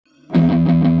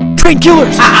Train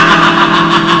killers!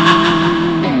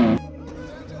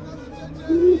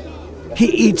 He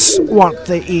eats what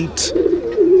they eat.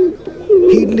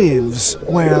 He lives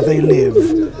where they live.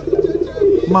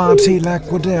 Marty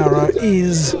Laquidara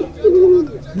is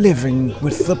living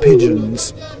with the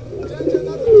pigeons.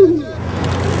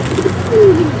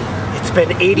 It's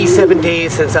been 87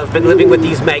 days since I've been living with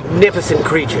these magnificent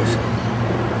creatures.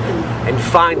 And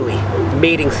finally,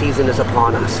 mating season is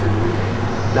upon us.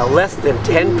 Now less than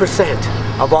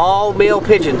 10% of all male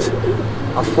pigeons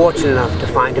are fortunate enough to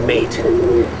find a mate.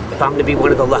 If I'm to be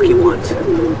one of the lucky ones,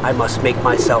 I must make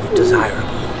myself desirable.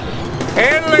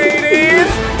 And ladies,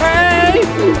 hey!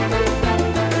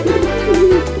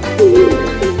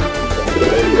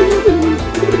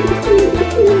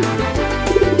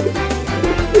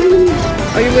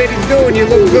 How you ladies doing? You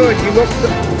look good. You look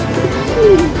good.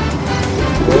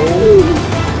 Oh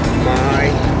my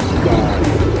God.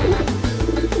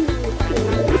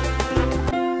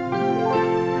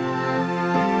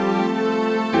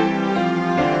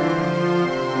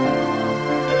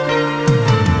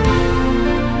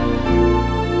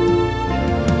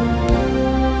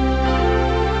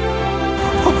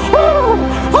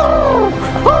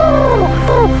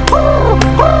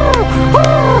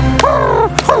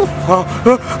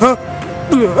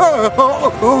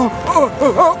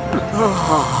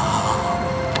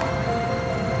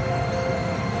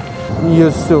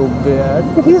 You're so bad.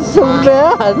 You're so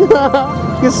bad.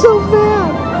 You're so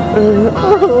bad.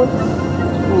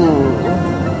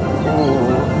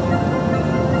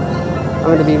 I'm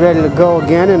going to be ready to go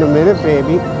again in a minute,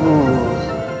 baby.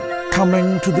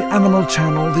 Coming to the Animal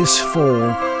Channel this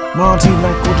fall, Marty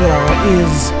Laquidara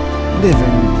is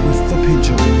living with the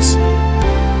pigeons.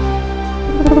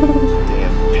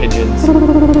 Damn pigeons.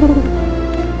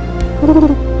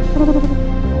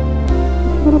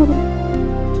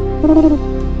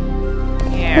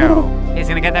 Ew, he's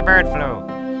gonna get the bird flu.